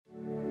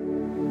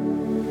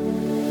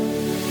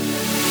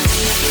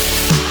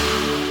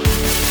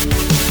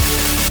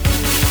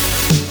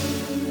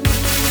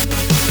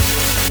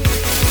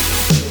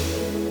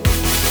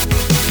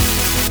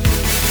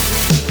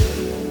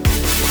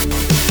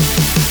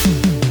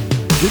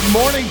Good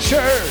morning,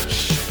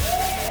 church.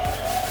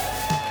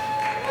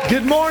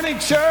 Good morning,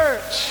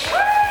 church.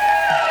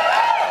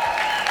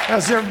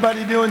 How's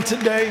everybody doing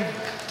today?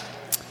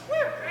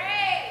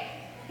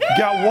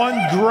 Got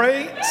one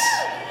great.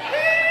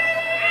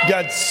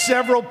 Got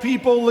several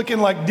people looking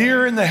like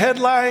deer in the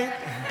headlight.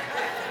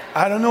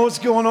 I don't know what's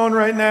going on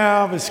right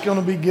now, but it's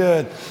going to be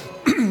good.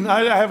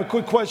 I have a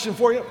quick question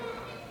for you.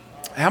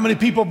 How many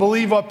people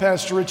believe what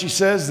Pastor Richie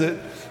says, that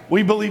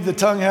we believe the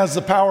tongue has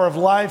the power of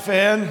life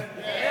and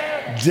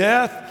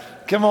death?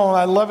 Come on,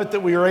 I love it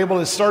that we are able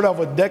to start off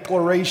with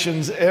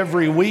declarations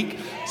every week.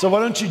 So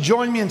why don't you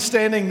join me in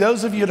standing?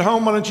 Those of you at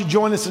home, why don't you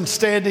join us in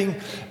standing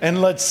and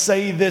let's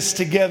say this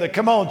together.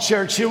 Come on,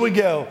 church, here we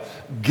go.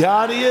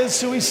 God is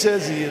who he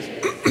says he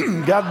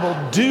is. God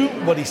will do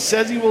what he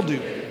says he will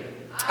do.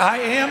 I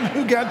am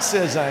who God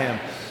says I am.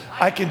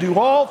 I can do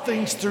all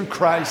things through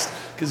Christ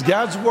because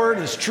God's word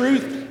is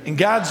truth and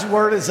God's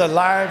word is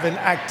alive and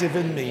active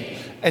in me.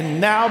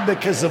 And now,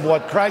 because of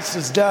what Christ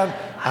has done,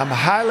 I'm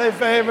highly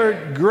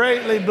favored,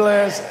 greatly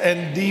blessed,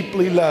 and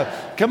deeply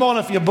loved. Come on,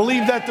 if you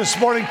believe that this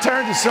morning,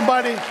 turn to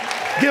somebody,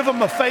 give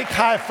them a fake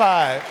high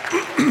five.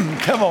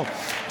 Come on,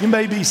 you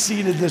may be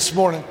seated this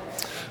morning.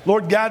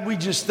 Lord God, we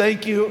just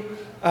thank you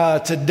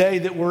today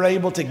that we're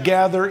able to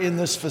gather in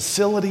this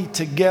facility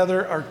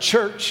together, our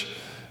church,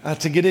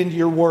 to get into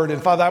your word.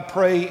 And Father, I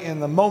pray in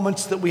the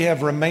moments that we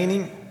have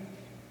remaining,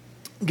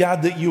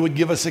 God, that you would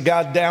give us a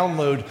God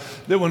download,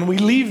 that when we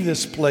leave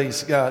this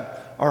place, God,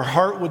 our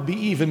heart would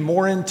be even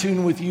more in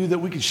tune with you, that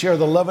we could share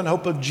the love and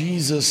hope of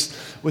Jesus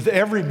with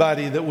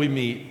everybody that we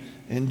meet.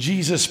 In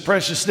Jesus'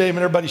 precious name,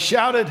 and everybody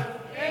shouted,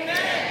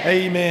 amen.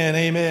 Amen,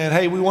 amen.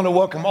 Hey, we want to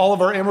welcome all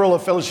of our Amarillo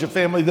Fellowship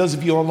family, those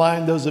of you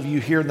online, those of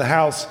you here in the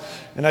house.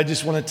 And I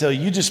just want to tell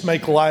you, you just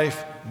make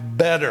life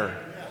better.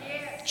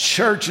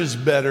 Church is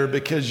better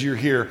because you're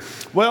here.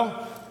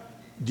 Well,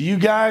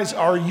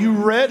 are you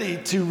ready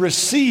to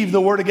receive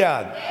the Word of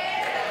God?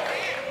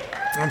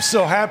 I'm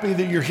so happy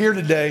that you're here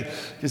today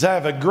because I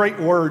have a great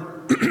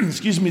word,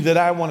 that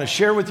I want to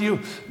share with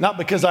you. Not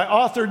because I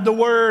authored the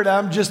word,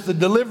 I'm just the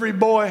delivery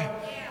boy.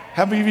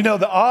 How many of you know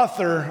the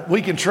author,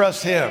 we can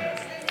trust him?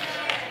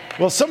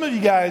 Well, some of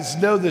you guys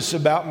know this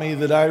about me,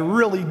 that I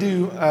really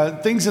do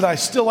things that I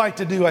still like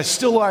to do. I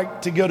still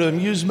like to go to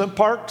amusement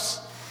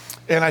parks,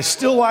 and I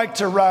still like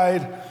to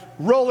ride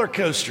roller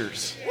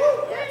coasters.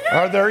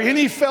 Are there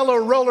any fellow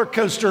roller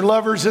coaster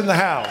lovers in the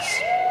house?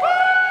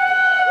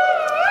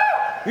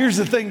 Here's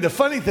the thing. The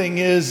funny thing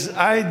is,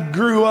 I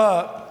grew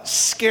up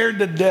scared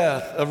to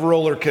death of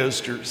roller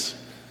coasters.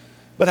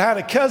 But I had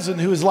a cousin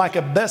who was like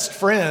a best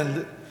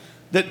friend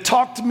that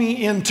talked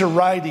me into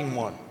riding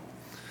one.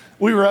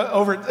 We were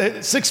over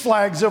at Six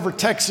Flags over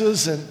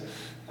Texas, and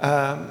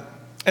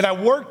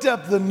I worked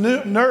up the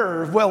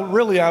nerve. Well,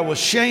 really, I was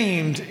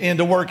shamed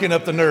into working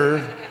up the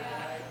nerve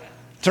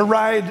to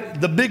ride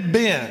the Big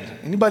Bend.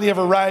 Anybody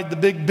ever ride the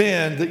Big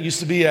Bend that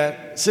used to be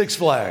at Six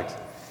Flags?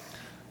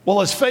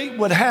 Well, as fate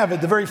would have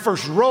it, the very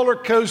first roller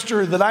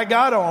coaster that I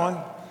got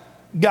on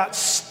got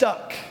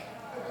stuck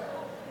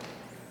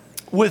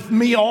with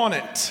me on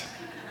it.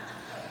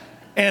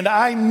 And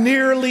I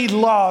nearly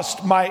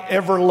lost my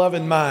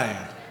ever-loving mind.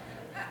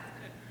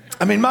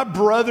 I mean, my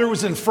brother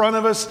was in front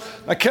of us.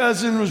 My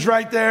cousin was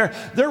right there.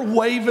 They're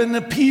waving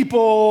to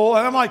people.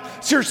 And I'm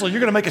like, seriously, you're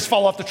going to make us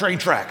fall off the train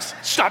tracks.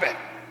 Stop it.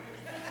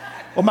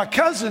 Well, my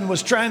cousin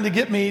was trying to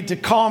get me to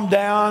calm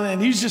down,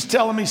 and he's just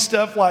telling me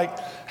stuff like,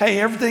 hey,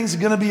 everything's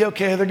going to be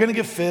okay. They're going to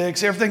get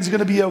fixed. Everything's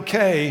going to be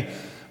okay.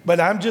 But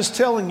I'm just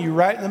telling you,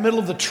 right in the middle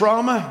of the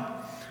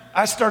trauma,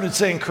 I started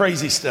saying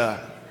crazy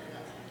stuff.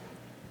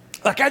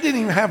 Like I didn't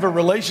even have a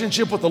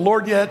relationship with the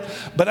Lord yet,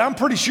 but I'm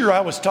pretty sure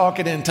I was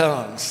talking in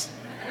tongues.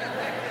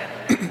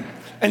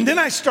 And then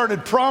I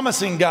started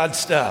promising God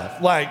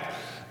stuff like,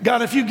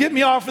 God, if you get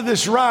me off of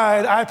this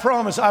ride, I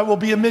promise I will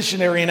be a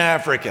missionary in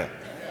Africa.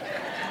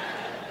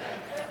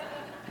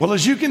 Well,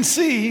 as you can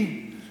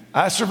see,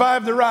 I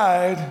survived the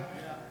ride,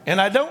 and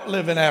I don't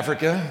live in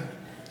Africa.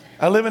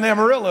 I live in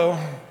Amarillo.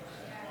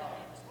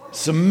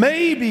 So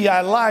maybe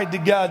I lied to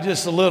God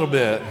just a little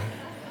bit.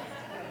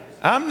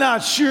 I'm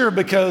not sure,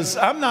 because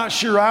I'm not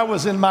sure I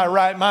was in my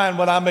right mind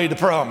when I made the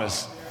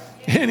promise.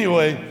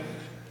 Anyway,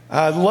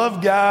 I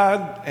love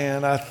God,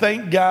 and I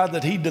thank God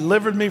that he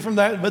delivered me from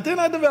that. But then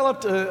I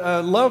developed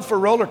a love for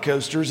roller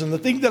coasters, and the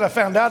thing that I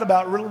found out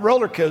about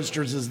roller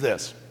coasters is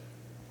this.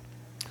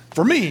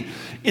 For me,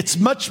 it's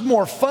much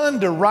more fun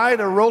to ride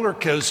a roller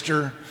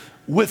coaster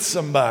with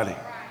somebody.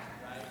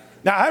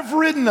 Now, I've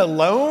ridden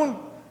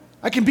alone.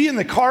 I can be in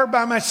the car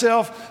by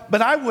myself,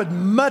 but I would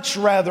much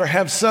rather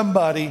have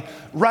somebody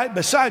right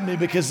beside me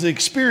because the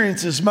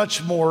experience is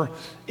much more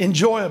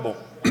enjoyable.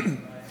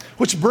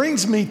 Which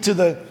brings me to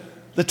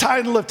the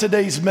title of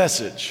today's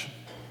message.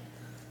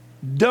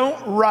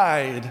 Don't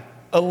ride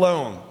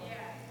alone.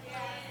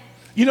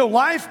 You know,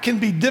 life can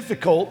be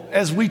difficult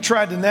as we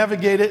try to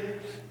navigate it.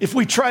 If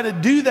we try to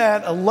do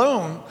that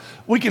alone,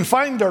 we can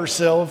find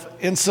ourselves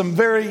in some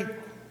very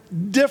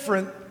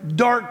different,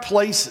 dark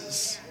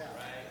places.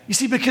 You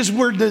see, because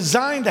we're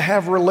designed to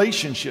have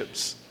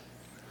relationships.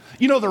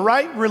 You know, the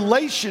right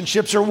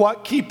relationships are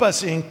what keep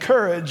us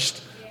encouraged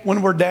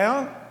when we're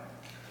down.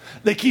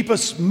 They keep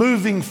us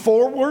moving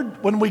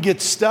forward when we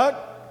get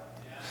stuck.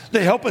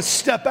 They help us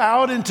step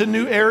out into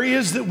new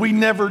areas that we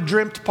never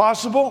dreamt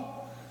possible.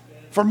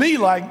 For me,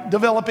 like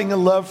developing a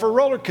love for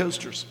roller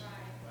coasters.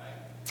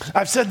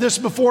 I've said this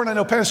before, and I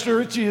know Pastor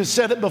Richie has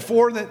said it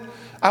before, that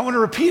I want to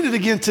repeat it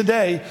again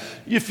today.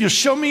 If you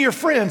show me your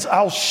friends,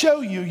 I'll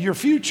show you your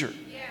future.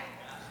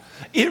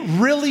 It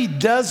really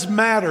does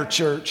matter,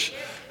 church,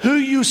 who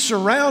you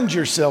surround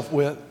yourself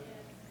with.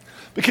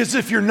 Because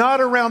if you're not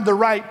around the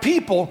right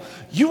people,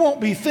 you won't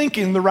be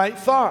thinking the right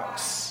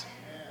thoughts.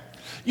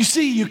 You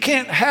see, you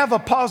can't have a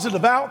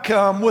positive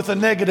outcome with a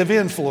negative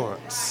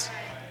influence.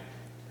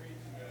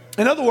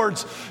 In other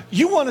words,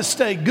 you want to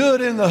stay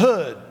good in the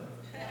hood.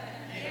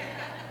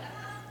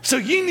 So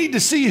you need to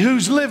see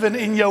who's living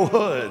in your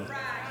hood.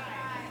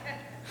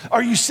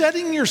 Are you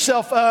setting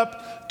yourself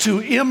up to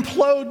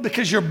implode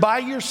because you're by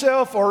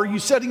yourself, or are you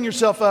setting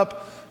yourself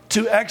up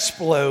to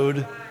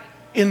explode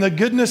in the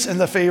goodness and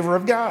the favor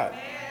of God?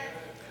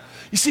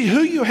 You see,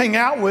 who you hang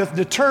out with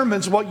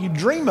determines what you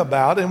dream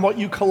about and what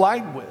you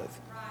collide with.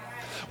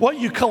 What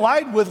you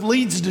collide with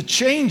leads to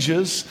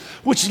changes,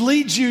 which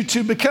leads you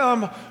to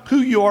become who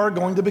you are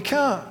going to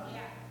become.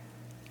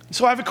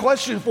 So I have a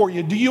question for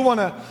you. Do you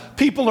want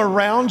people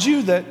around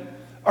you that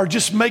are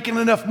just making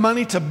enough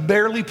money to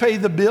barely pay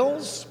the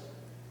bills?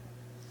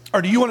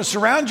 Or do you want to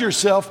surround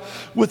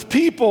yourself with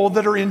people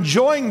that are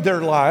enjoying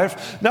their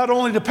life, not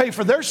only to pay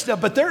for their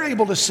stuff, but they're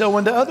able to sow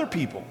into other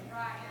people?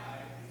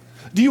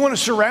 Do you want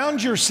to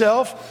surround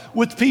yourself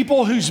with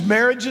people whose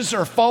marriages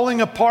are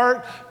falling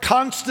apart,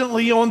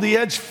 constantly on the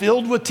edge,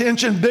 filled with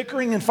tension,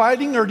 bickering and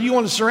fighting? Or do you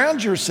want to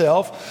surround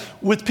yourself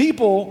with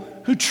people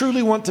who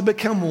truly want to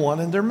become one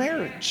in their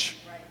marriage?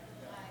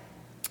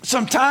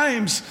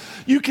 Sometimes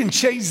you can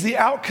change the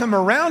outcome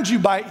around you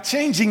by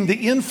changing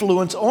the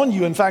influence on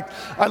you. In fact,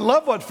 I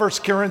love what 1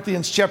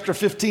 Corinthians chapter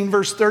 15,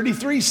 verse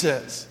 33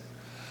 says.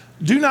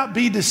 Do not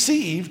be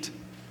deceived.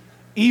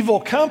 Evil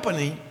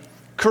company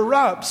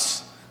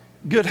corrupts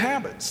good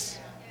habits.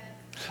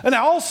 And I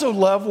also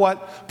love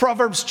what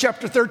Proverbs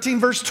chapter 13,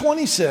 verse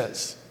 20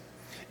 says.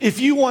 If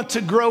you want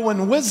to grow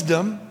in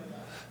wisdom,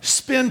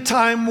 spend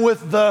time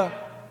with the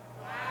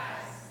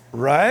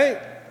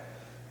right?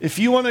 If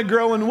you want to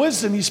grow in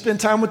wisdom, you spend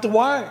time with the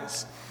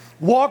wise.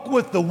 Walk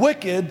with the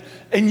wicked,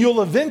 and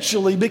you'll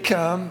eventually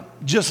become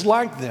just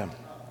like them.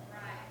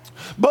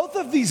 Both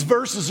of these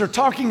verses are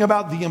talking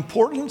about the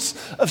importance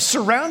of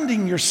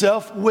surrounding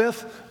yourself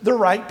with the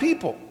right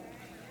people.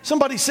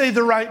 Somebody say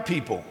the right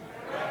people.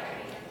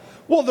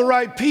 Well, the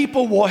right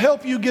people will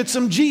help you get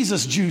some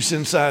Jesus juice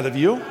inside of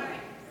you.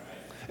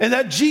 And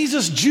that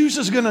Jesus juice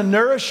is going to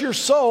nourish your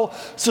soul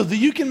so that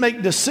you can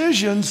make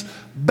decisions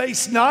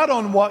based not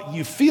on what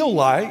you feel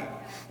like,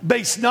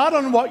 based not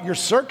on what your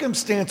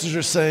circumstances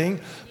are saying,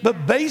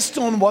 but based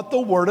on what the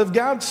Word of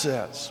God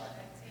says.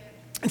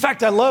 In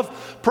fact, I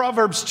love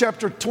Proverbs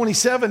chapter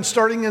 27,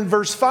 starting in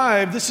verse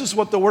 5. This is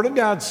what the Word of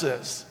God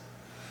says.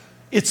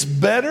 It's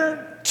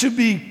better to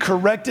be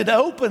corrected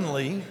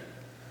openly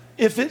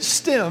if it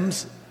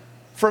stems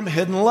from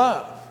hidden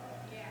love.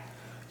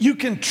 You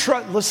can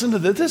trust, listen to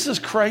this, this is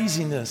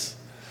craziness.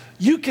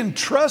 You can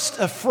trust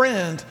a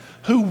friend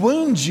who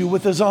wounds you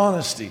with his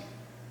honesty.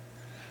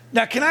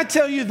 Now, can I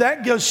tell you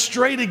that goes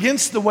straight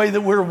against the way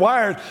that we're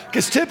wired?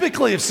 Because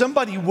typically if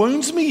somebody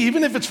wounds me,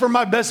 even if it's for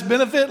my best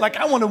benefit, like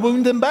I want to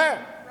wound them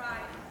back.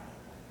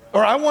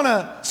 Or I want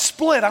to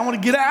split. I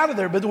want to get out of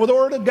there. But the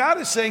Word of God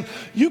is saying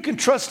you can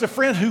trust a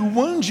friend who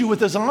wounds you with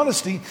his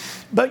honesty,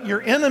 but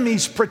your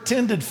enemy's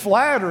pretended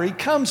flattery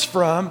comes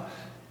from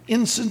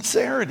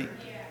insincerity.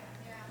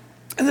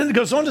 And then it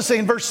goes on to say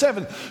in verse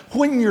 7,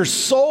 when your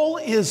soul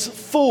is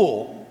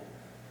full,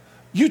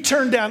 you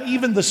turn down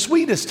even the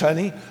sweetest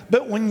honey,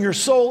 but when your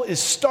soul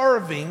is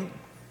starving,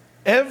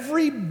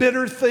 every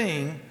bitter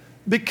thing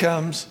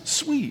becomes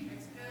sweet.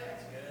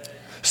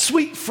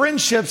 Sweet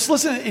friendships,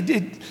 listen,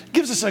 it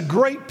gives us a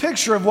great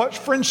picture of what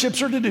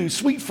friendships are to do.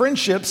 Sweet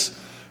friendships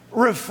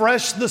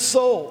refresh the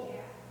soul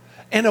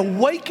and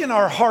awaken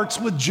our hearts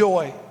with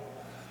joy.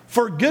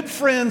 For good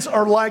friends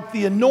are like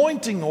the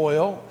anointing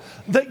oil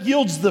that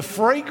yields the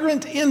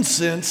fragrant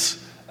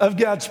incense of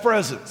God's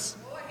presence.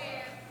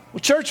 Well,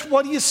 church,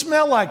 what do you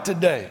smell like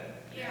today?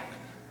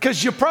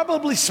 Because you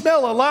probably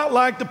smell a lot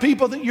like the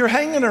people that you're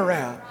hanging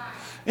around.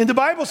 And the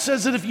Bible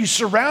says that if you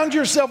surround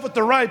yourself with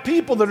the right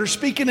people that are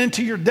speaking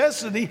into your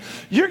destiny,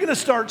 you're going to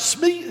start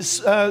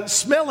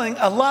smelling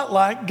a lot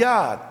like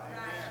God.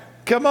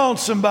 Come on,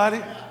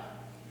 somebody.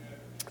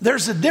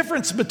 There's a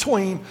difference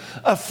between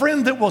a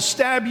friend that will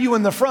stab you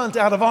in the front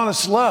out of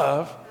honest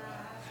love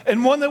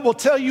and one that will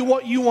tell you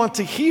what you want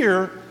to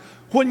hear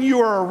when you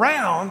are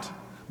around,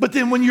 but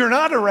then when you're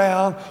not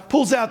around,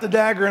 pulls out the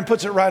dagger and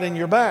puts it right in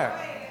your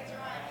back.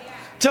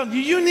 Tell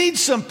you, you need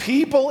some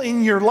people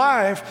in your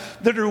life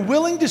that are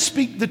willing to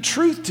speak the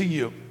truth to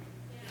you.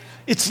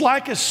 It's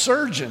like a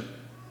surgeon.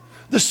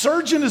 The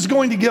surgeon is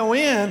going to go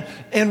in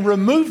and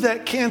remove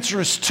that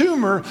cancerous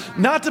tumor,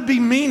 not to be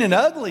mean and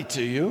ugly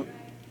to you,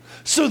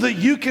 so that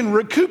you can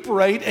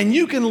recuperate and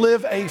you can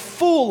live a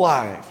full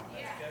life.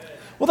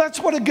 Well, that's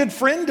what a good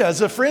friend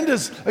does.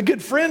 A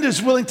good friend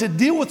is willing to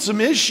deal with some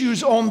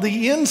issues on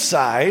the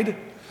inside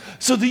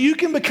so that you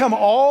can become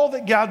all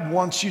that God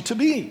wants you to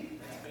be.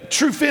 A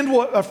true friend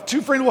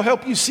will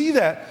help you see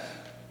that.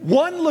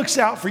 One looks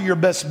out for your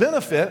best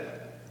benefit,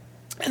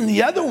 and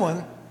the other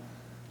one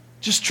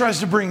just tries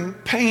to bring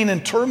pain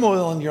and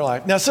turmoil in your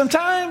life. Now,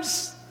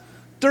 sometimes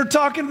they're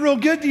talking real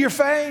good to your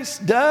face.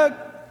 Doug,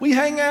 we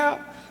hang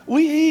out,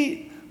 we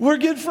eat, we're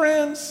good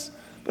friends.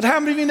 But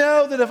how many of you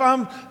know that if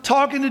I'm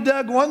talking to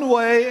Doug one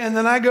way and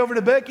then I go over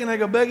to Becky and I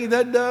go, Becky,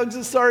 that Doug's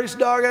the sorriest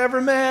dog I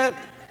ever met.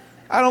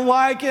 I don't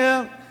like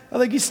him. I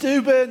think he's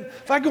stupid.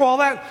 If I go all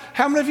that,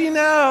 how many of you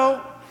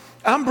know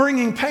I'm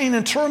bringing pain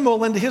and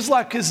turmoil into his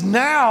life? Because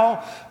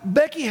now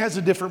Becky has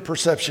a different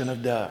perception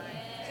of Doug.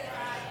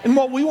 And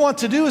what we want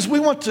to do is we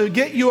want to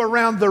get you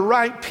around the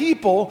right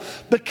people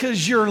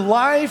because your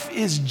life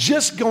is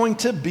just going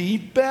to be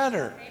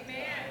better.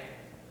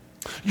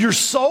 Your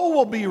soul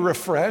will be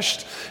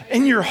refreshed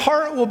and your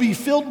heart will be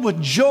filled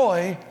with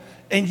joy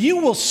and you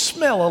will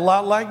smell a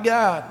lot like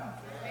God.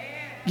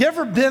 You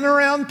ever been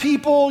around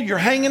people, you're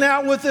hanging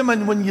out with them,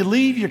 and when you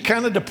leave, you're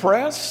kind of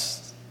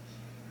depressed?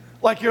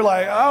 Like you're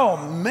like,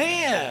 oh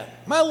man,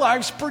 my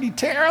life's pretty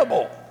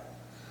terrible.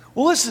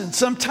 Well, listen,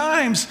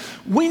 sometimes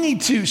we need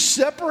to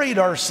separate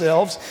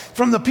ourselves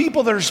from the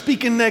people that are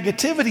speaking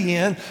negativity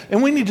in,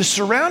 and we need to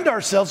surround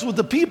ourselves with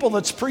the people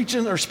that's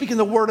preaching or speaking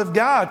the word of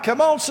God. Come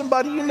on,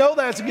 somebody, you know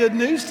that's good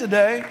news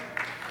today.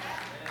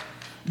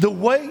 The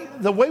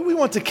way we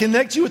want to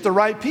connect you with the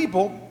right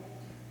people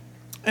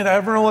in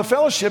Everett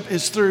Fellowship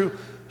is through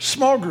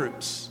small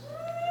groups.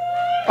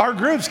 Our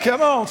groups,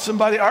 come on,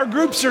 somebody. Our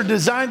groups are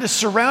designed to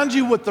surround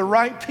you with the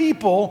right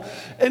people,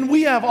 and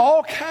we have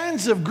all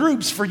kinds of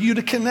groups for you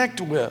to connect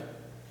with.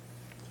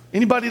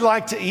 Anybody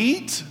like to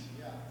eat?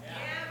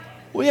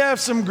 We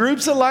have some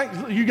groups that like,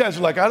 you guys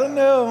are like, I don't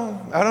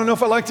know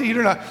if I like to eat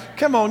or not.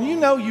 Come on, you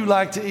know you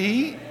like to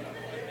eat.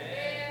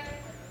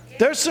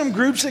 There's some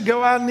groups that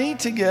go out and eat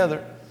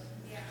together.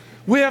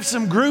 We have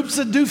some groups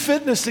that do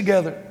fitness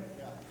together.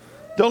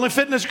 The only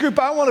fitness group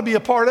I want to be a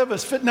part of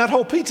is fitting that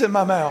whole pizza in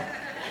my mouth.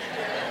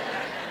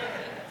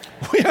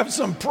 We have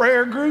some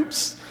prayer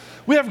groups.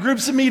 We have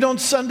groups that meet on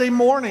Sunday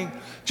morning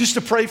just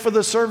to pray for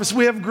the service.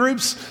 We have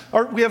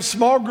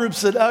small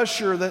groups that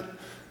usher,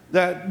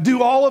 that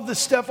do all of the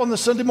stuff on the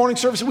Sunday morning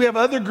service. We have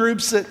other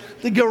groups that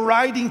go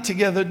riding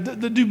together,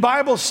 that do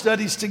Bible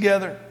studies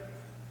together.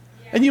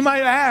 And you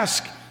might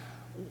ask,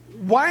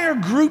 why are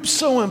groups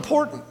so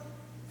important?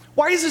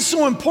 Why is it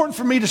so important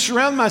for me to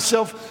surround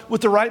myself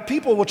with the right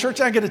people? Well, church,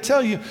 I got to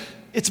tell you,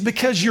 it's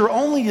because you're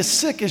only as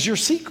sick as your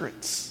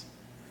secrets.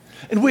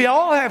 And we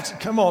all have to,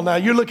 come on now,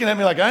 you're looking at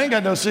me like, I ain't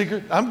got no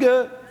secret. I'm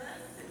good.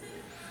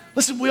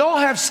 Listen, we all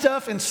have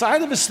stuff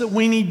inside of us that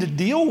we need to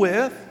deal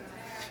with.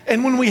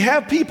 And when we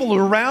have people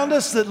around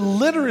us that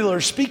literally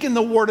are speaking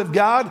the word of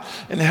God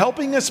and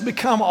helping us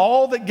become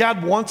all that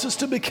God wants us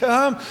to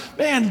become,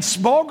 man,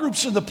 small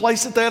groups are the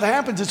place that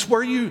happens. It's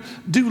where you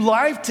do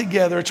life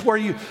together. It's where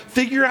you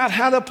figure out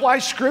how to apply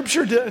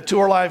scripture to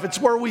our life. It's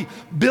where we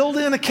build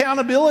in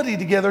accountability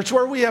together. It's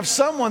where we have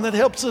someone that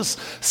helps us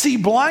see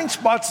blind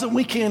spots that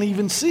we can't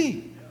even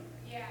see.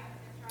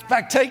 In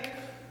fact, take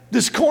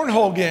this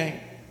cornhole game.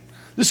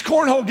 This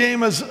cornhole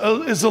game is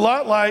a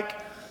lot like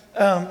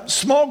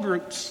small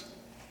groups.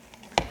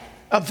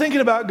 I'm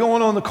thinking about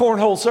going on the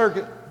cornhole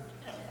circuit.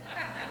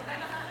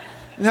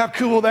 And how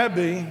cool will that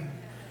be?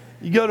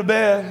 You go to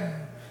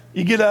bed,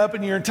 you get up,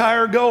 and your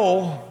entire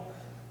goal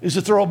is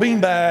to throw a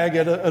beanbag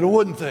at a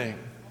wooden thing.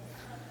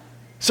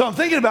 So I'm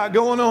thinking about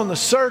going on the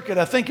circuit.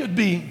 I think it would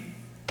be,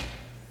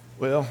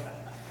 well,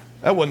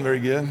 that wasn't very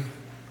good.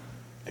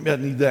 Maybe I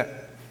need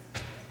that.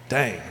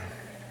 Dang.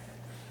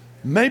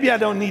 Maybe I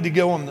don't need to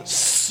go on the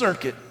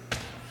circuit.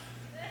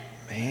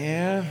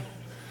 Man,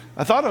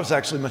 I thought I was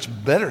actually much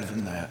better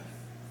than that.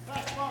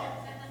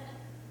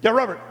 Yeah,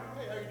 Robert.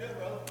 Hey, how you doing,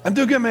 brother? I'm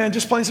doing good, man.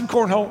 Just playing some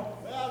cornhole.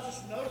 Well, I was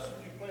just noticing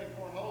you playing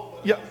cornhole,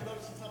 but Yeah. I was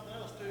noticing something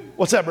else too.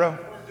 What's that, bro? You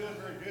weren't doing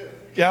very good.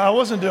 Yeah, I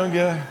wasn't doing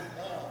good.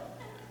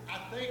 I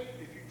think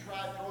if you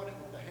try throwing it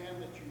with the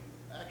hand that you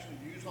actually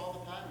use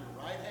all the time,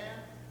 your right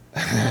hand,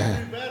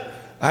 you'll do better.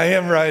 I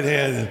am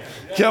right-handed.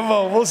 Come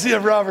on, we'll see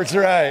if Robert's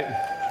right.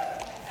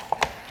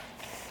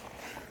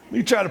 Let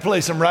me try to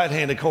play some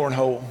right-handed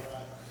cornhole.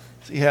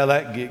 See how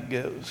that gig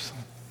goes.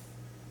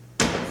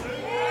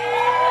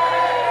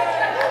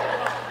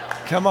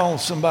 Come on,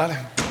 somebody.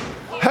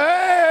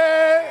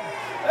 Hey!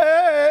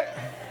 Hey!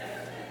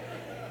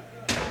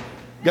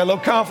 Got a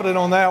little confident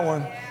on that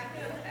one.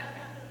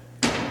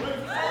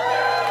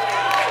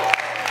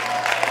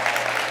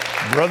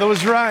 Brother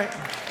was right.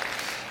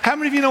 How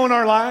many of you know in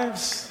our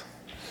lives,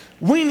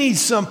 we need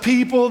some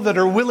people that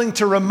are willing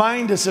to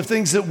remind us of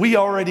things that we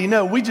already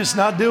know. We're just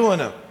not doing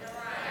them.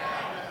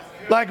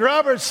 Like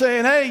Robert's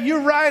saying, hey,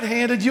 you're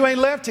right-handed, you ain't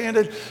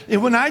left-handed.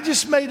 And when I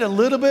just made a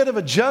little bit of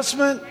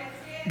adjustment,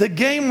 The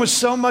game was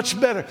so much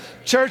better.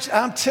 Church,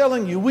 I'm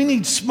telling you, we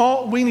need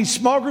small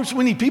groups,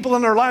 we need people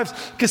in our lives,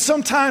 because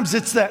sometimes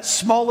it's that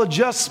small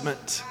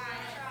adjustment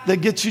that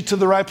gets you to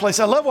the right place.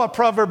 I love what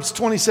Proverbs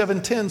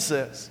 27:10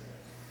 says.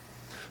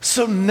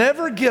 So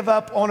never give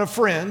up on a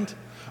friend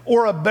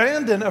or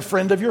abandon a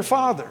friend of your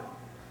father.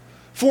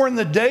 For in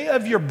the day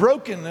of your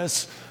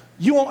brokenness,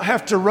 you won't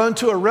have to run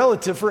to a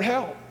relative for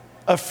help.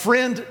 A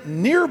friend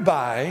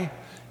nearby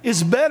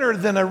is better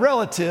than a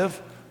relative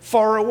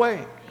far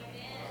away.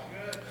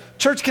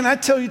 Church, can I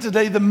tell you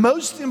today, the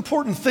most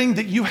important thing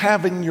that you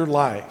have in your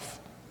life,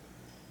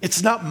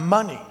 it's not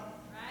money.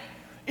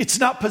 It's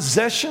not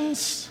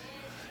possessions.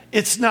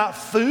 It's not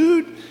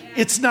food.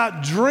 It's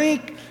not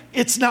drink.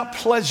 It's not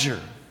pleasure.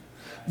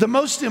 The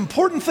most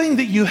important thing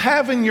that you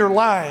have in your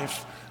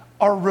life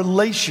are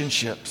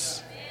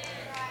relationships.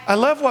 I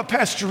love what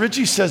Pastor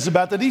Richie says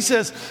about that. He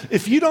says,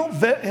 if you don't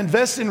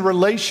invest in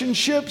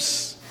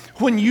relationships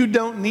when you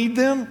don't need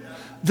them,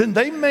 then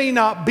they may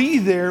not be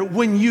there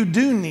when you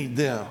do need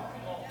them.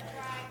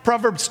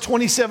 Proverbs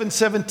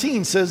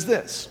 27:17 says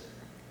this.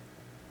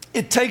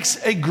 It takes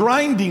a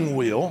grinding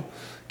wheel.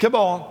 Come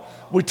on.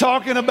 We're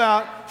talking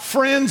about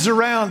friends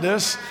around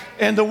us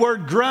and the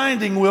word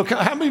grinding wheel.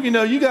 How many of you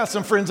know you got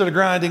some friends that are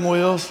grinding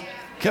wheels?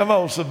 Come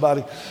on,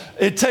 somebody.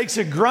 It takes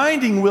a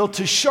grinding wheel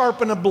to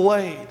sharpen a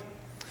blade.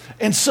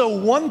 And so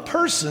one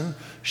person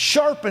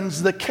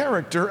sharpens the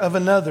character of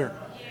another.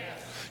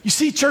 You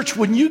see, church,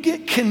 when you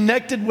get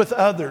connected with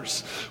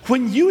others,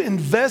 when you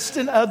invest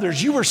in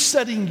others, you are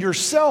setting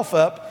yourself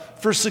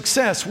up for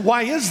success.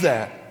 Why is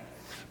that?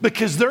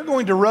 Because they're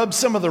going to rub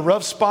some of the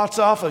rough spots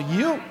off of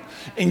you,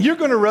 and you're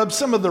going to rub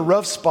some of the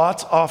rough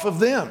spots off of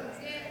them.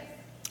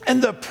 And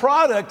the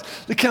product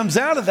that comes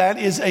out of that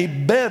is a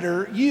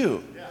better you.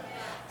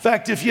 In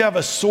fact, if you have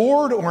a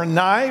sword or a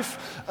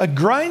knife, a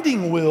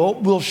grinding wheel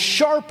will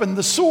sharpen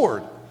the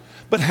sword.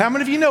 But how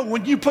many of you know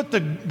when you put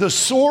the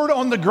sword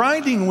on the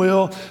grinding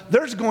wheel,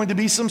 there's going to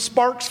be some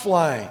sparks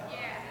flying?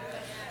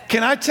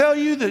 Can I tell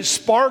you that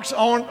sparks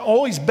aren't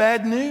always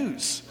bad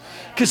news?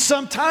 Because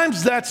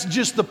sometimes that's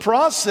just the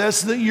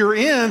process that you're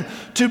in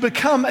to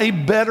become a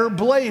better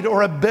blade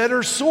or a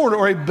better sword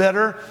or a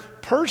better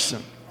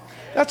person.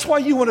 That's why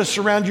you want to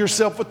surround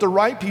yourself with the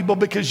right people,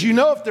 because you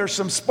know if there's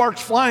some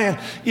sparks flying,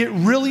 it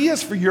really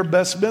is for your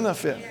best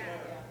benefit.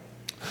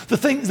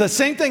 The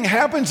same thing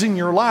happens in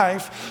your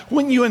life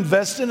when you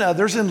invest in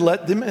others and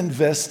let them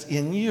invest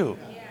in you.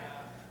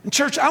 And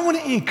church, I want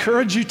to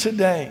encourage you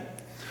today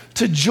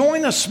to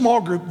join a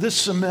small group this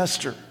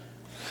semester.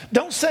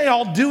 Don't say,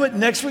 I'll do it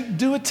next week.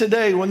 Do it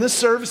today. When this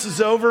service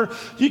is over,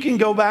 you can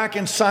go back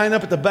and sign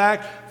up at the back.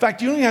 In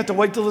fact, you don't even have to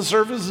wait till the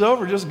service is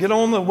over. Just get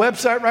on the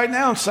website right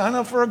now and sign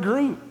up for a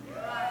group.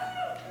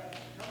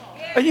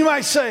 And you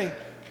might say,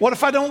 what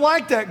if I don't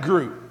like that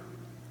group?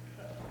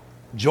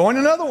 Join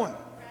another one.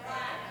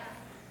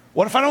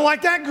 What if I don't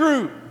like that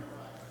group?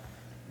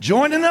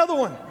 Join another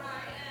one.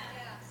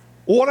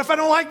 What if I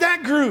don't like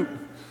that group?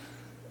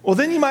 Well,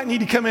 then you might need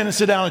to come in and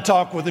sit down and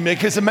talk with them,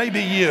 because it may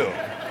be you.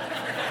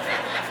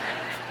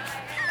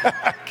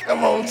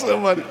 Come on,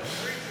 somebody.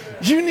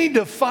 You need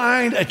to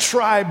find a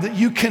tribe that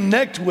you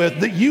connect with,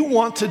 that you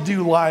want to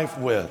do life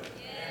with.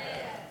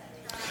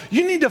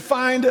 You need to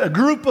find a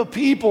group of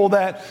people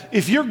that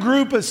if your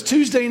group is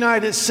Tuesday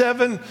night at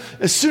 7,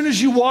 as soon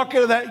as you walk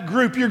out of that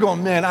group, you're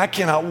going, man, I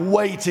cannot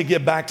wait to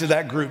get back to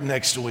that group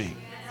next week.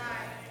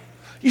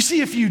 You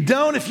see, if you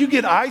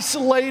get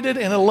isolated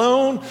and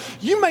alone,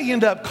 you may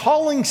end up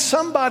calling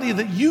somebody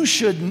that you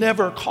should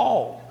never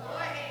call.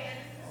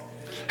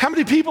 How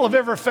many people have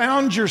ever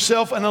found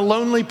yourself in a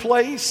lonely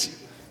place,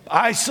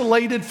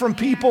 isolated from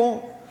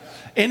people,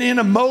 and in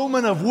a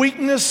moment of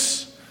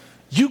weakness,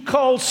 you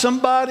called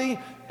somebody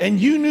and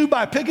you knew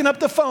by picking up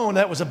the phone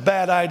that was a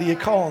bad idea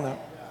calling them,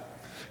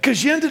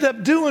 because you ended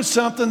up doing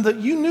something that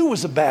you knew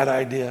was a bad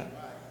idea.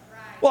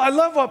 Well, I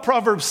love what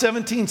Proverbs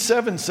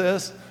 17:7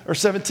 says,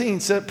 Proverbs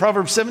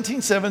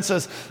 17:7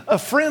 says, a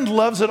friend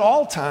loves at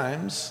all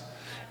times,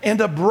 and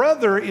a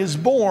brother is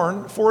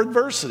born for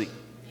adversity.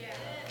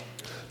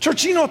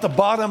 Church, you know what the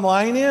bottom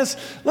line is?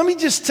 Let me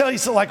just tell you,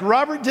 so like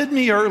Robert did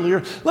me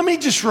earlier, let me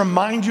just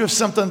remind you of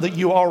something that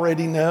you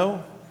already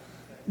know.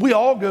 We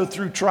all go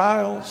through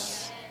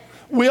trials.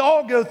 We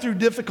all go through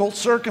difficult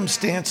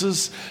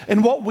circumstances,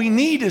 and what we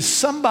need is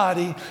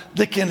somebody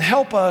that can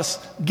help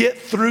us get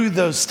through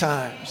those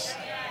times.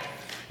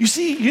 You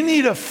see, you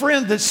need a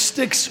friend that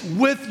sticks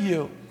with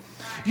you.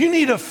 You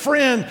need a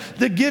friend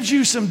that gives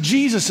you some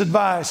Jesus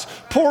advice,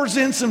 pours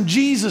in some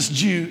Jesus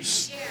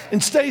juice,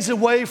 and stays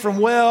away from,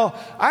 well,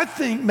 I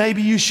think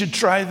maybe you should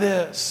try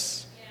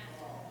this.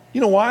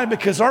 You know why?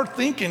 Because our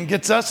thinking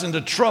gets us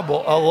into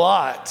trouble a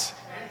lot.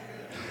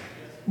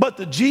 But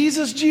the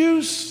Jesus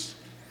juice,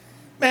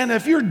 man,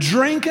 if you're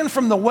drinking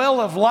from the well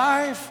of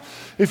life,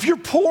 if you're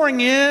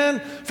pouring in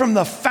from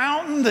the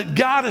fountain that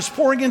God is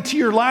pouring into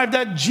your life,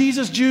 that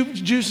Jesus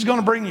juice is going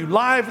to bring you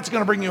life. It's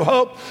going to bring you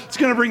hope. It's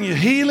going to bring you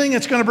healing.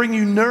 It's going to bring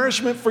you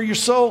nourishment for your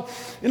soul.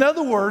 In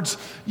other words,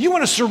 you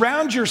want to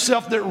surround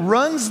yourself that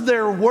runs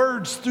their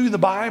words through the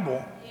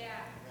Bible.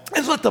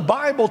 And let the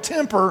Bible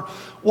temper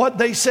what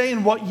they say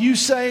and what you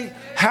say,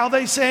 how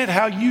they say it,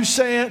 how you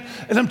say it.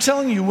 And I'm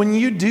telling you, when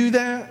you do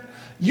that,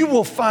 you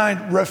will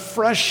find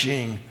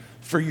refreshing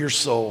for your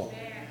soul.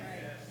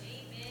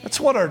 That's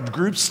what our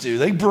groups do.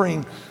 They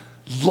bring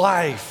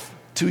life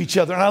to each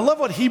other. And I love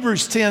what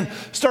Hebrews 10,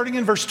 starting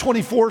in verse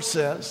 24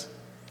 says,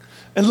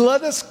 and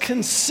let us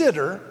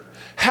consider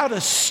how to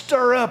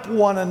stir up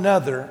one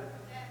another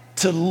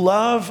to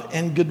love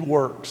and good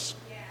works.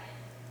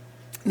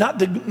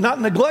 Not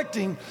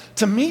neglecting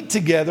to meet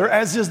together,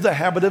 as is the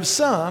habit of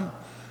some,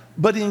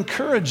 but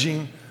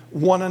encouraging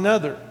one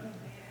another.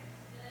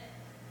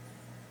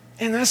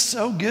 And that's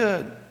so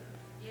good.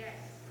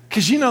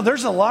 Because,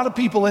 there's a lot of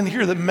people in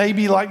here that may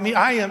be like me.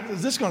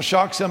 This is going to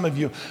shock some of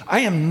you.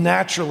 I am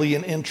naturally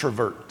an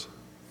introvert.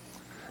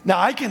 Now,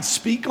 I can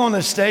speak on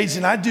a stage,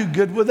 and I do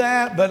good with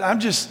that, but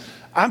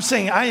I'm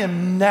saying I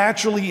am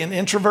naturally an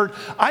introvert.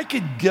 I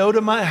could go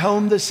to my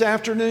home this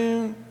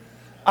afternoon.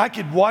 I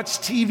could watch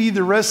TV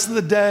the rest of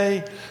the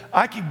day.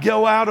 I could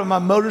go out on my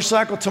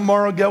motorcycle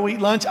tomorrow, go eat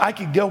lunch. I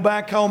could go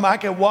back home. I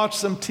could watch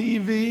some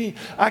TV.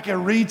 I could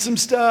read some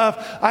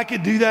stuff. I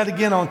could do that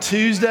again on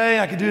Tuesday.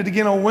 I could do it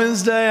again on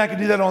Wednesday. I could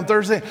do that on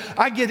Thursday.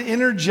 I get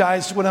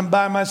energized when I'm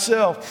by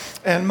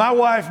myself. And my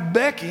wife,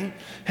 Becky,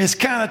 has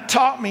kind of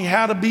taught me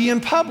how to be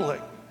in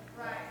public.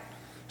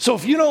 So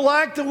if you don't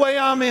like the way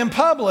I'm in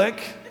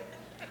public,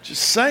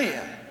 just saying,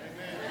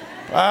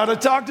 I ought to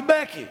talk to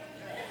Becky.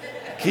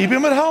 Keep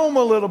him at home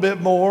a little bit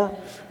more,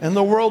 and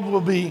the world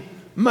will be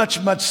much,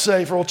 much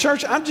safer. Well,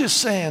 church, I'm just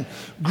saying,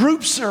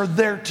 groups are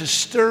there to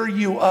stir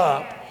you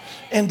up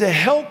and to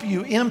help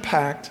you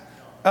impact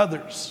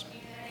others.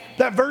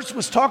 That verse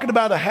was talking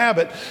about a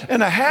habit,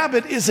 and a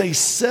habit is a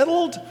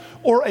settled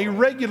or a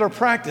regular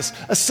practice.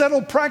 A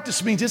settled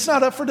practice means it's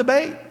not up for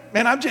debate.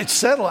 Man, I'm just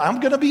settled. I'm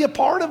going to be a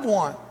part of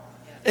one,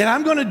 and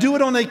I'm going to do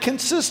it on a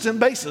consistent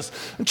basis.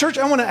 And church,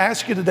 I want to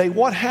ask you today,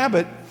 what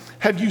habit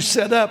have you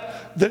set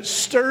up that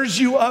stirs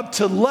you up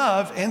to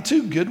love and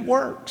to good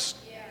works?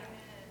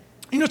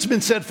 It's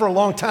been said for a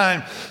long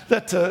time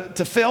that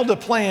to fail to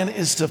plan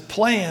is to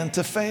plan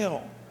to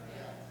fail.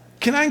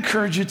 Can I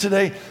encourage you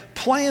today,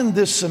 plan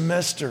this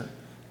semester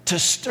to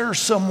stir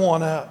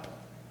someone up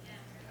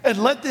and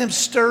let them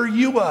stir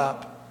you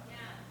up,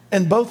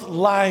 and both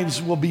lives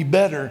will be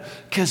better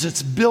because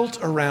it's built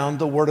around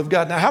the Word of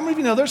God. Now, how many of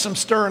you know there's some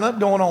stirring up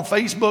going on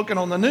Facebook and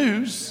on the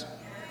news?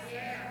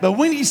 But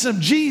we need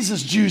some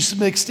Jesus juice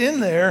mixed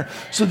in there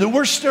so that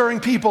we're stirring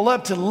people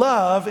up to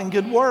love and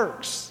good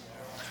works.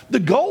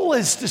 The goal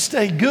is to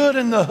stay good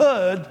in the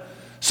hood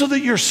so that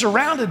you're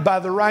surrounded by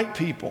the right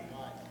people.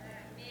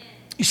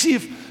 You see,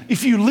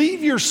 if you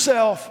leave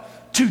yourself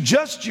to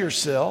just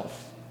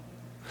yourself,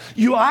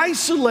 you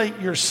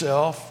isolate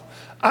yourself,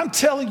 I'm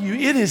telling you,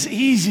 it is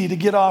easy to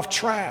get off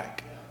track.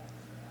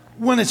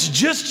 When it's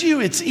just you,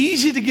 it's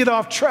easy to get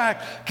off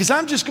track because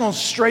I'm just going to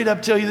straight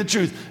up tell you the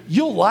truth.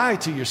 You'll lie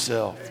to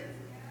yourself.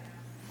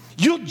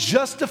 You'll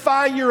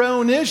justify your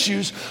own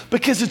issues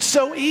because it's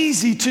so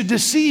easy to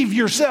deceive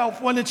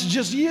yourself when it's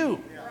just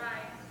you.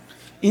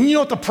 And you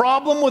know what the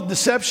problem with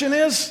deception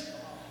is?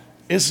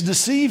 It's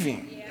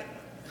deceiving.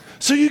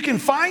 So you can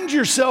find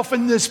yourself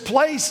in this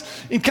place,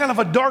 in kind of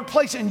a dark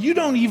place, and you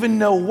don't even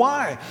know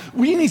why.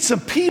 We need some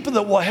people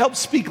that will help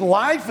speak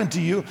life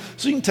into you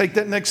so you can take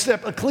that next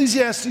step.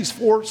 Ecclesiastes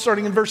 4,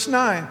 starting in verse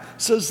 9,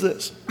 says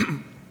this.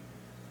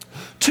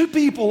 2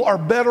 people are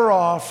better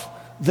off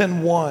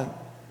than one,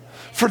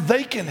 for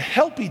they can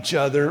help each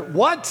other,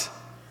 what?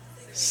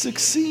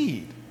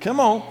 Succeed. Come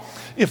on.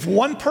 If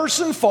one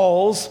person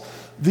falls,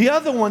 the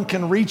other one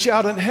can reach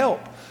out and help.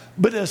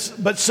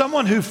 But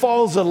someone who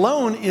falls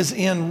alone is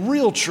in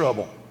real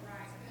trouble.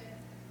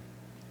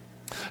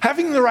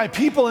 Having the right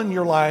people in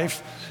your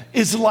life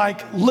is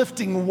like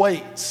lifting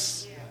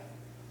weights.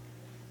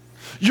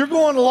 You're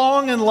going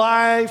along in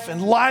life,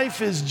 and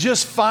life is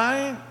just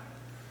fine.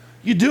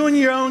 You're doing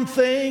your own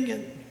thing,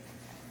 and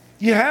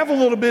you have a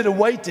little bit of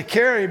weight to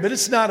carry, but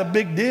it's not a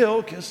big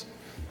deal because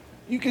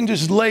you can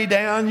just lay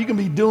down. You can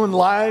be doing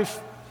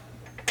life.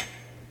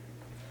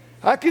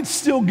 I can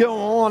still go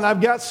on.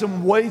 I've got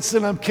some weights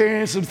and I'm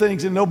carrying some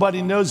things that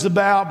nobody knows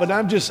about, but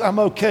I'm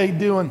okay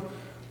doing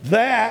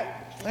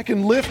that. I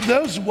can lift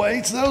those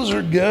weights. Those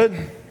are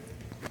good.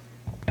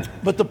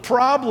 But the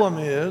problem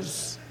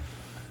is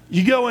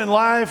you go in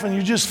life and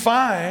you're just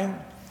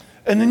fine,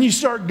 and then you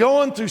start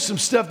going through some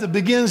stuff that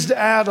begins to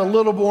add a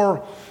little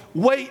more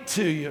weight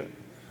to you.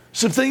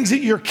 Some things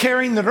that you're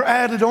carrying that are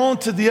added on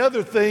to the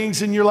other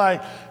things, and you're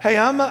like, hey,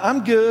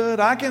 I'm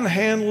good. I can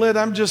handle it.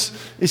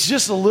 It's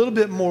just a little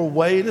bit more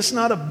weight. It's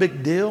not a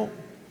big deal.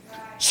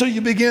 So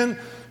you begin,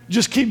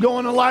 just keep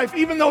going in life,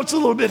 even though it's a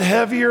little bit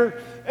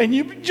heavier, and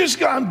you just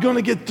go, I'm going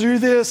to get through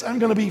this. I'm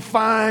going to be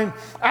fine.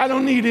 I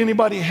don't need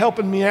anybody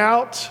helping me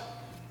out.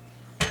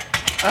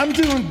 I'm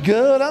doing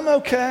good. I'm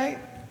okay.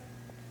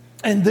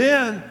 And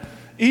then,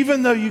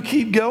 even though you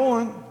keep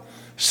going,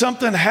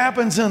 something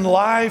happens in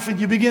life and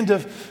you begin to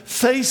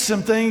face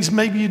some things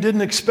maybe you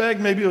didn't expect.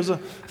 Maybe it was a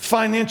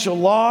financial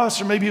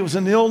loss, or maybe it was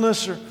an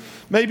illness, or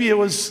Maybe it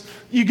was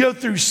you go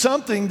through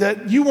something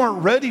that you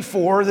weren't ready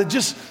for, that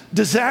just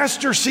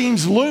disaster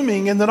seems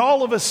looming, and then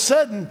all of a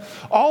sudden,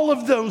 all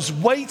of those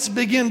weights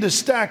begin to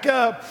stack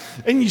up,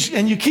 and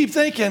you keep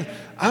thinking,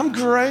 I'm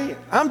great,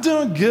 I'm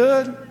doing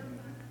good,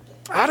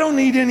 I don't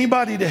need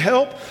anybody to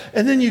help.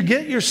 And then you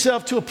get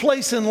yourself to a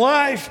place in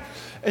life,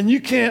 and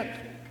you can't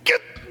get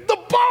the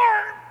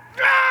bar.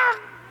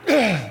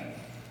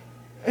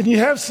 And you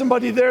have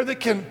somebody there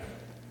that can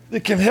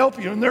help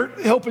you, and they're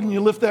helping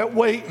you lift that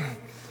weight.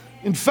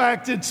 In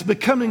fact, it's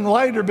becoming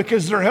lighter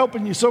because they're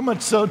helping you so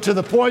much so to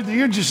the point that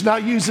you're just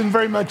not using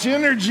very much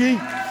energy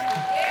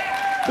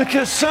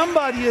because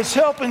somebody is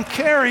helping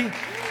carry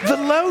the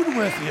load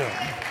with you.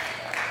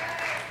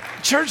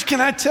 Church, can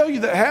I tell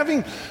you that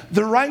having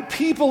the right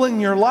people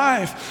in your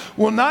life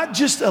will not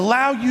just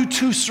allow you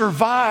to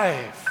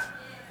survive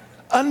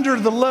under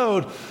the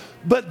load,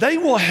 but they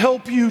will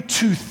help you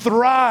to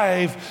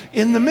thrive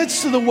in the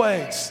midst of the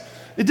weights.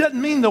 It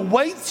doesn't mean the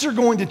weights are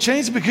going to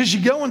change because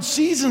you go in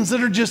seasons that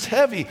are just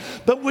heavy.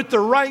 But with the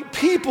right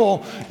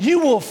people, you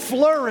will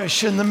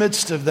flourish in the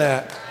midst of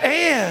that.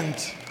 And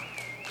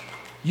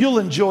you'll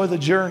enjoy the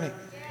journey.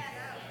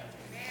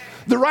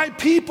 The right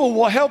people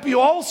will help you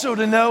also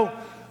to know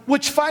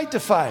which fight to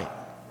fight.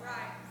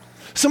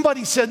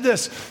 Somebody said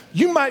this,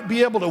 you might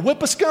be able to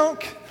whip a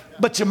skunk,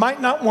 but you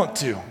might not want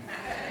to.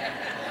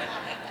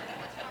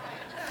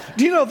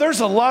 Do you know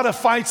there's a lot of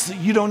fights that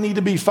you don't need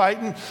to be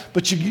fighting,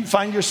 but you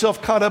find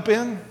yourself caught up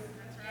in?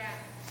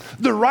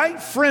 The right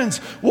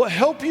friends will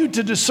help you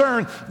to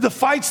discern the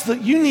fights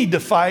that you need to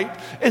fight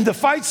and the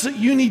fights that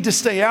you need to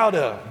stay out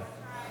of.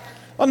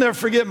 I'll never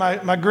forget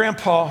my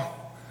grandpa.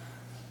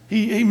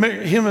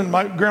 Him and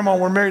my grandma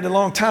were married a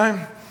long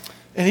time,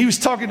 and he was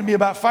talking to me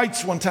about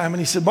fights one time,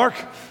 and he said, Mark,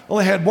 I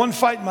only had one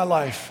fight in my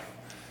life.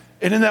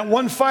 And in that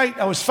one fight,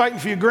 I was fighting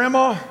for your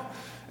grandma,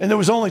 and there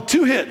was only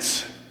 2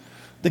 hits.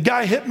 The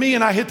guy hit me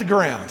and I hit the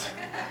ground.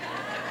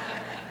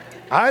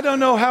 I don't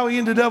know how he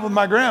ended up with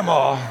my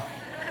grandma,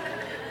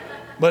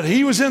 but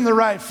he was in the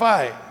right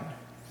fight.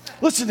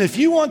 Listen, if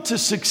you want to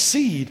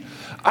succeed,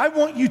 I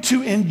want you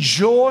to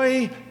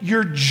enjoy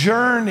your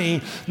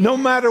journey no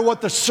matter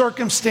what the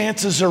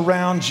circumstances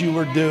around you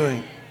are doing.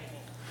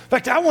 In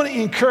fact, I want to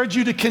encourage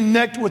you to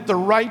connect with the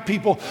right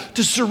people,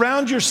 to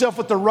surround yourself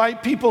with the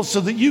right people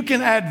so that you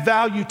can add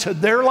value to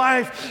their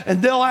life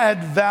and they'll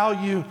add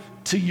value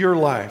to your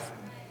life.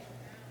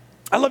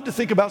 I love to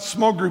think about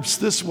small groups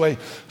this way.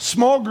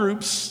 Small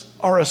groups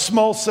are a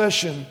small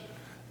session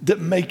that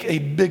make a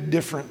big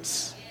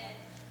difference.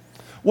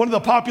 One of the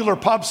popular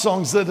pop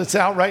songs that's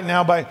out right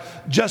now by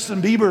Justin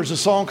Bieber is a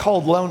song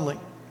called Lonely.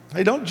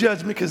 Hey, don't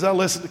judge me because I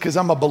listen, because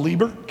I'm a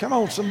believer. Come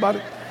on,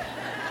 somebody.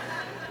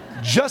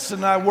 Justin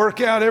and I work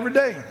out every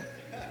day.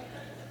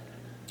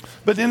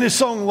 But in his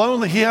song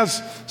Lonely, he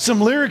has some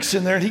lyrics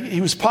in there.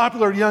 He was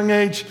popular at a young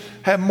age,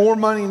 had more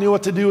money, knew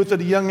what to do with it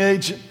at a young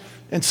age.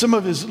 And some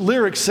of his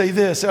lyrics say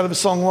this out of his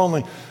song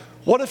Lonely.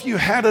 What if you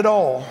had it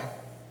all,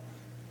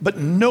 but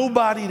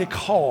nobody to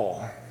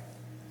call?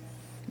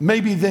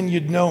 Maybe then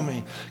you'd know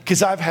me,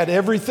 because I've had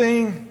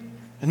everything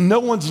and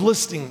no one's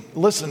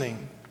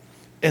listening.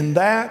 And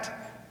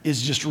that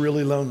is just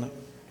really lonely.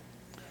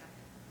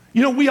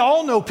 You know, we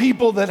all know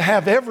people that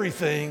have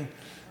everything,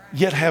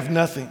 yet have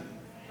nothing.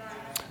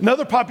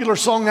 Another popular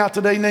song out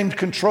today named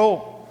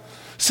Control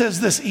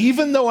says this,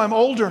 even though I'm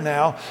older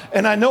now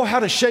and I know how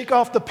to shake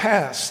off the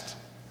past,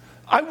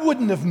 I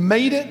wouldn't have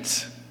made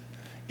it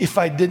if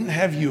I didn't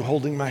have you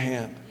holding my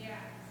hand.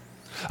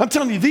 I'm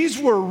telling you,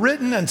 these were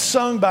written and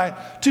sung by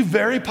 2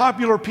 very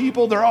popular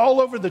people. They're all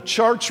over the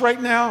charts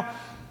right now.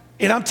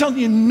 And I'm telling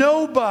you,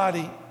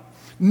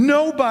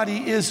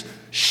 nobody is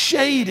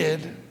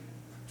shaded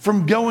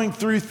from going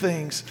through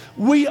things.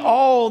 We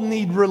all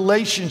need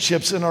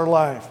relationships in our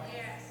life.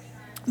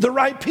 The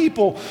right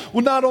people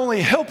will not only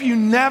help you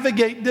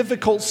navigate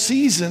difficult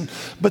seasons,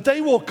 but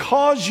they will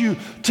cause you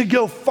to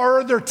go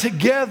further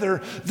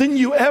together than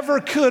you ever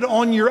could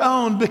on your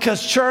own.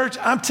 Because church,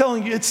 I'm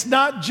telling you, it's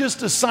not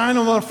just a sign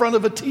on the front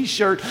of a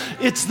t-shirt.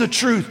 It's the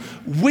truth.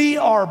 We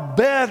are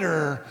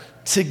better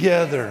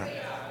together.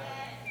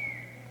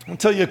 I'll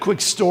tell you a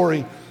quick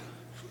story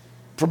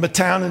from a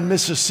town in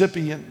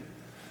Mississippi.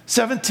 In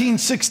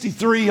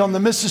 1763, on the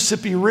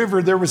Mississippi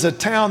River, there was a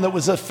town that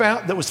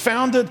was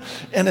founded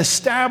and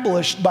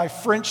established by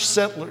French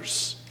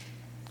settlers.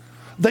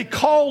 They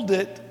called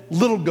it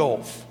Little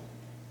Gulf.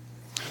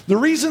 The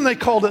reason they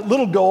called it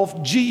Little Gulf,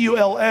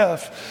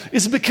 Gulf,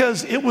 is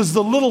because it was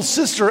the little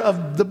sister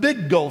of the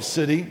big Gulf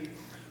city,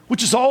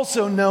 which is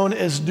also known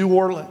as New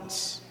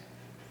Orleans.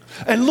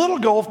 And Little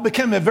Gulf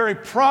became a very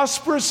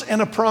prosperous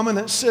and a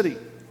prominent city.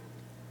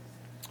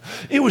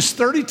 It was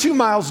 32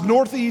 miles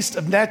northeast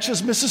of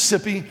Natchez,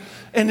 Mississippi,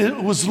 and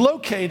it was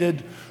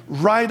located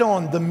right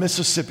on the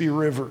Mississippi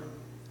River.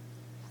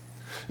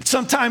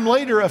 Sometime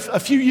later, a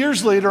few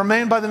years later, a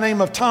man by the name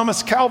of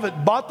Thomas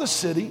Calvert bought the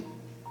city.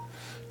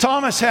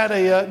 Thomas had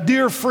a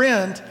dear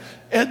friend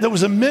that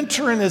was a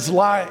mentor in his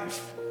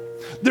life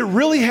that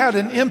really had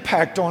an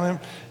impact on him,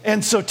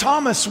 and so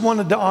Thomas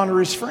wanted to honor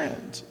his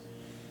friend.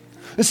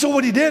 And so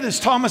what he did is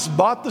Thomas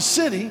bought the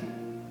city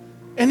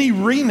and he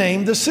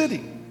renamed the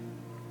city.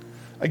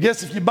 I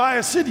guess if you buy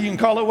a city, you can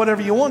call it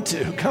whatever you want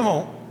to. Come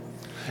on.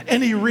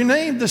 And he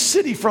renamed the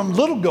city from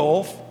Little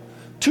Gulf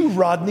to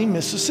Rodney,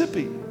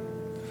 Mississippi.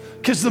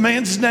 Because the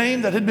man's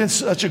name that had been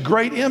such a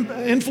great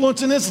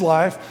influence in his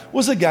life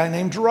was a guy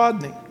named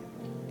Rodney.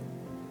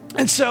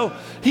 And so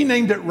he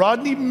named it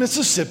Rodney,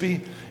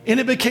 Mississippi, and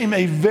it became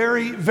a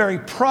very, very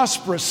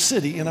prosperous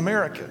city in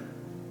America.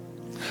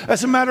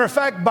 As a matter of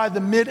fact, by the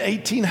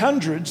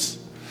mid-1800s,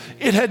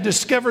 it had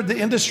discovered the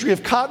industry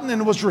of cotton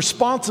and was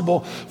responsible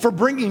for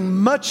bringing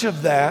much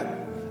of that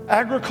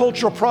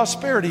agricultural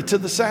prosperity to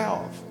the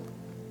South.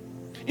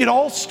 It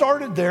all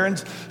started there,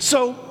 and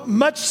so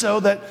much so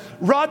that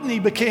Rodney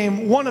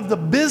became one of the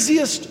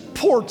busiest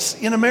ports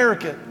in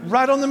America,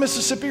 right on the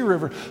Mississippi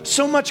River.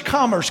 So much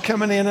commerce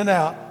coming in and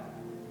out.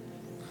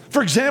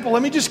 For example,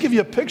 let me just give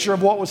you a picture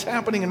of what was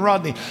happening in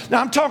Rodney.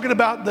 Now, I'm talking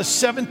about the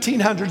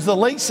 1700s, the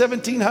late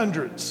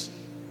 1700s.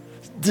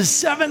 The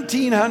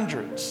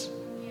 1700s.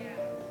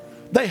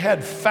 They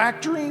had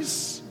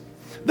factories,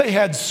 they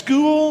had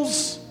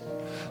schools,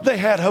 they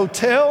had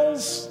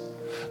hotels,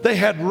 they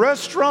had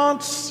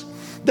restaurants,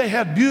 they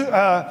had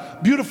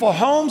beautiful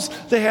homes.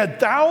 They had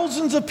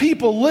thousands of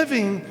people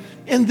living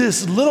in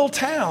this little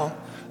town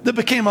that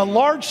became a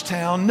large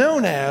town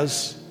known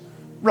as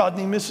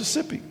Rodney,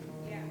 Mississippi.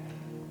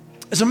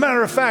 As a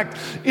matter of fact,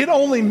 it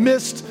only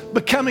missed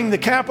becoming the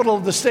capital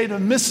of the state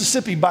of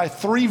Mississippi by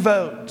 3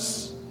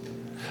 votes.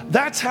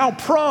 That's how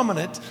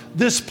prominent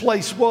this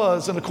place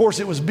was. And of course,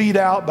 it was beat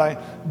out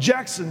by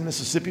Jackson,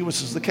 Mississippi,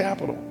 which is the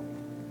capital.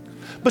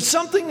 But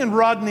something in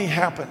Rodney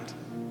happened.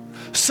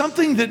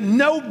 Something that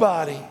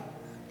nobody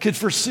could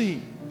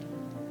foresee.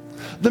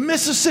 The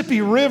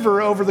Mississippi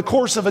River, over the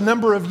course of a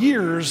number of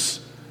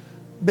years,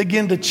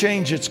 began to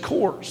change its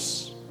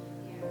course.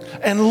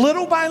 And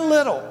little by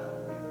little,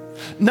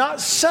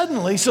 not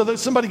suddenly so that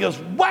somebody goes,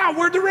 wow,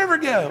 where'd the river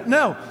go?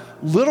 No,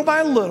 little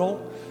by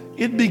little,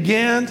 it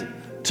began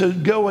to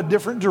go a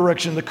different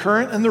direction. The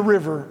current and the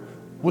river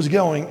was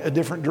going a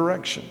different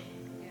direction.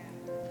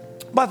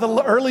 By the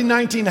early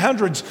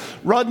 1900s,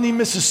 Rodney,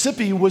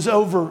 Mississippi was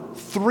over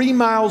 3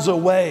 miles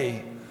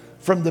away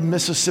from the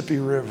Mississippi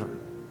River.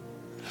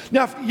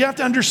 Now, you have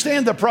to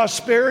understand the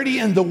prosperity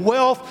and the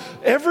wealth.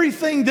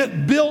 Everything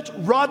that built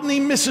Rodney,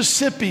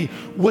 Mississippi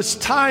was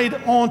tied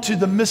onto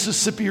the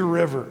Mississippi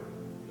River.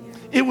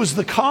 It was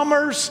the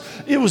commerce,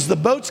 it was the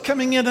boats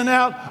coming in and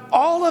out.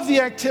 All of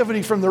the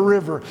activity from the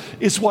river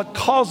is what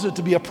caused it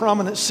to be a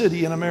prominent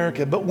city in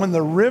America. But when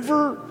the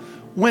river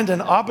went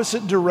an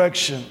opposite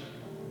direction,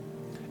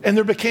 and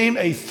there became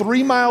a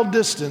 3-mile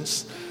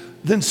distance,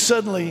 then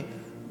suddenly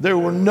there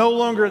were no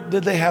longer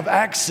did they have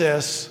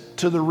access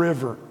to the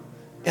river.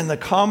 And the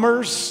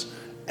commerce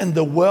and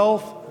the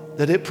wealth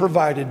that it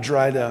provided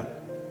dried up.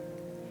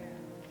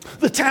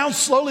 The town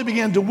slowly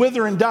began to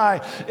wither and die.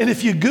 And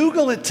if you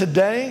Google it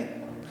today,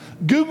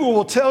 Google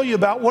will tell you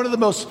about one of the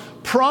most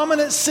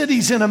prominent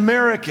cities in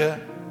America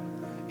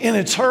in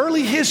its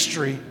early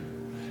history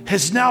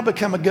has now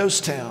become a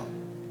ghost town.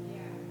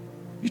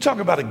 You talk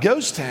about a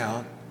ghost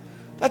town.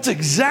 That's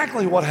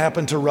exactly what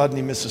happened to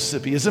Rodney,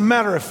 Mississippi. As a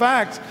matter of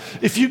fact,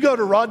 if you go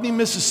to Rodney,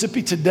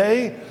 Mississippi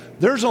today,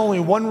 there's only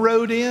one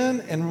road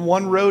in and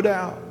one road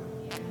out.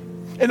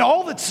 And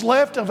all that's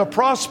left of a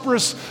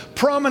prosperous,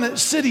 prominent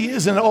city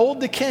is an old,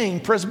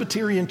 decaying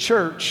Presbyterian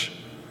church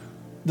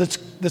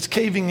that's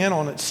caving in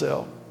on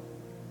itself.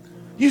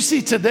 You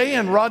see, today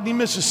in Rodney,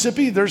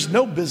 Mississippi, there's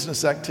no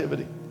business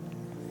activity.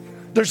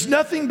 There's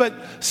nothing but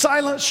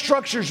silent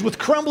structures with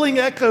crumbling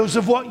echoes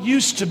of what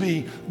used to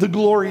be the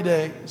glory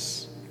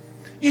days.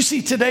 You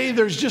see, today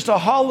there's just a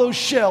hollow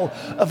shell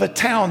of a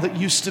town that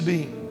used to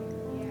be.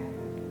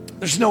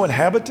 There's no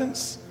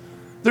inhabitants.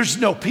 There's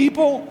no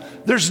people.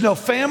 There's no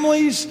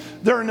families.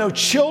 There are no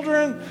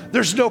children.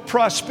 There's no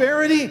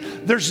prosperity.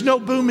 There's no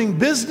booming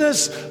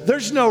business.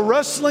 There's no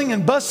rustling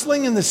and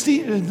bustling in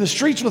the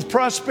streets with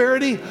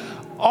prosperity.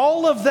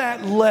 All of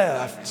that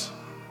left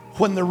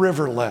when the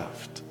river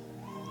left.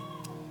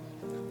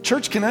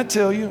 Church, can I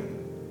tell you,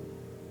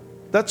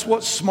 that's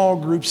what small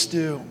groups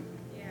do.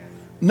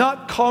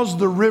 Not cause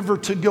the river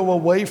to go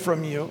away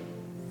from you,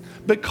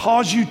 but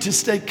cause you to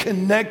stay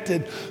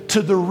connected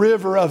to the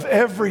river of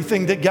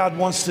everything that God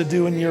wants to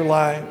do in your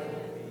life.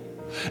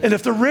 And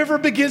if the river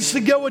begins to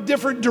go a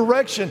different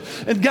direction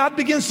and God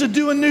begins to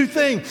do a new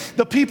thing,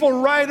 the people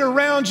right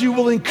around you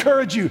will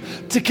encourage you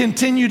to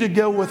continue to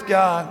go with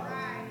God.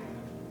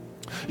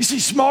 You see,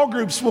 small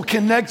groups will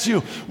connect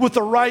you with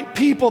the right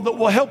people that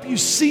will help you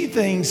see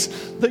things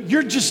that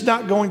you're just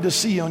not going to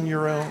see on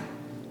your own.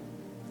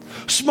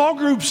 Small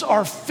groups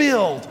are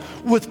filled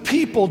with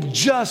people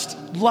just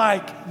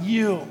like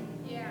you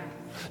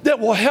that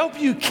will help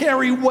you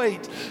carry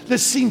weight that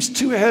seems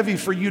too heavy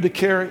for you to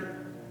carry.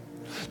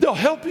 They'll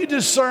help you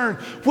discern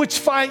which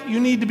fight you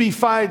need to be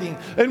fighting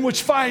and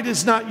which fight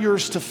is not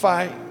yours to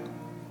fight.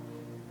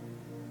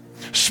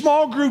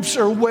 Small groups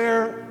are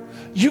where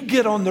you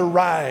get on the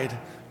ride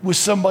with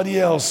somebody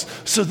else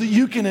so that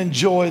you can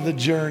enjoy the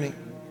journey.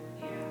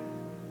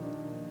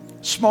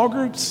 Small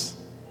groups,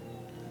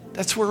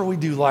 that's where we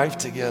do life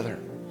together.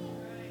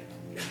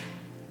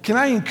 Can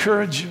I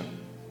encourage you?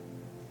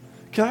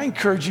 Can I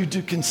encourage you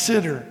to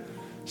consider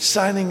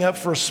signing up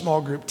for a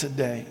small group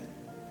today?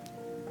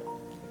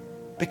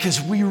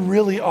 Because we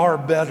really are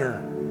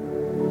better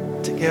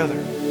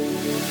together.